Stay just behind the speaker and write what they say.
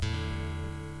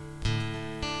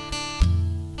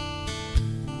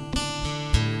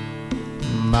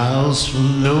Miles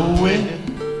from nowhere,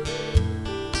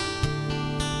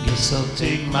 guess I'll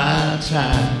take my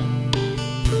time.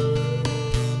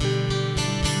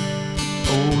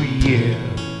 Oh yeah,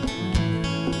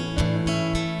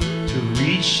 to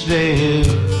reach there.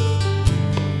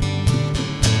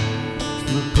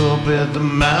 Look up at the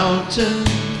mountain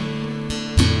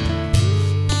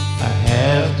I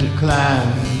have to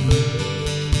climb.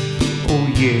 Oh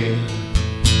yeah,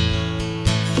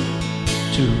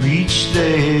 to reach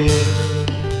there.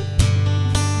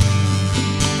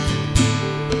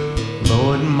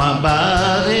 Lord, my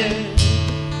body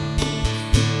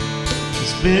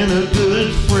has been a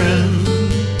good friend,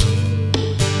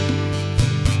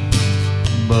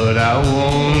 but I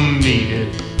won't need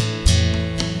it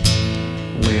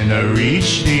when I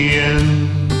reach the end.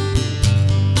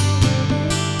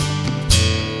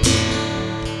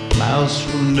 Miles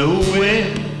from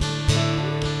nowhere,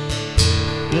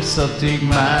 guess I'll take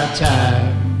my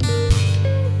time.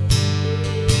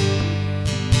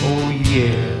 Oh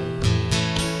yeah,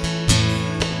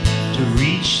 to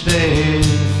reach there.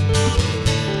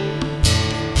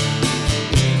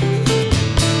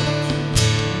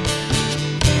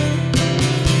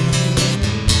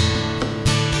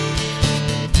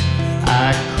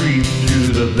 I creep through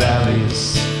the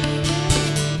valleys,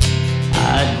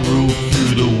 I grope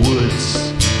through the woods,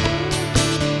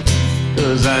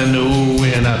 'cause I know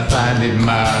when I find it,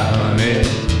 my honey,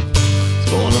 it's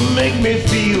gonna make me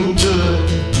feel good.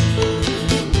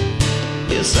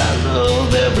 Yes, I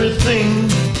love everything.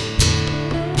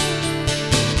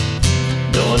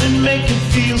 Don't it make you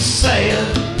feel sad?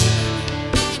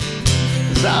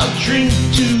 'Cause I'll drink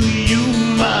to you,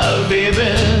 my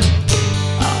baby,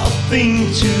 I'll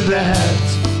think to that,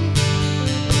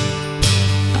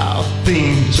 I'll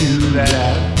think to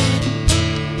that.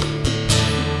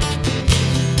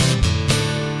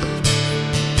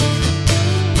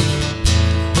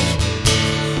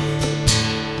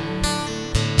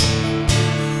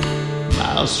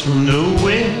 Miles from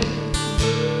nowhere,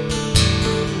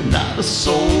 not a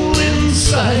soul in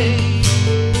sight.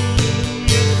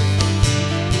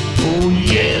 Oh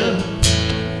yeah,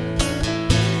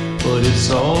 but it's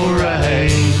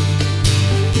alright.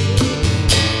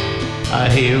 I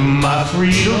have my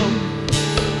freedom,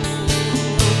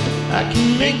 I can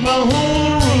make my own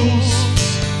rules.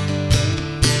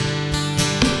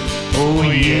 Oh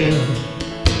yeah,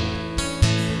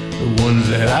 the ones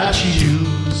that I choose.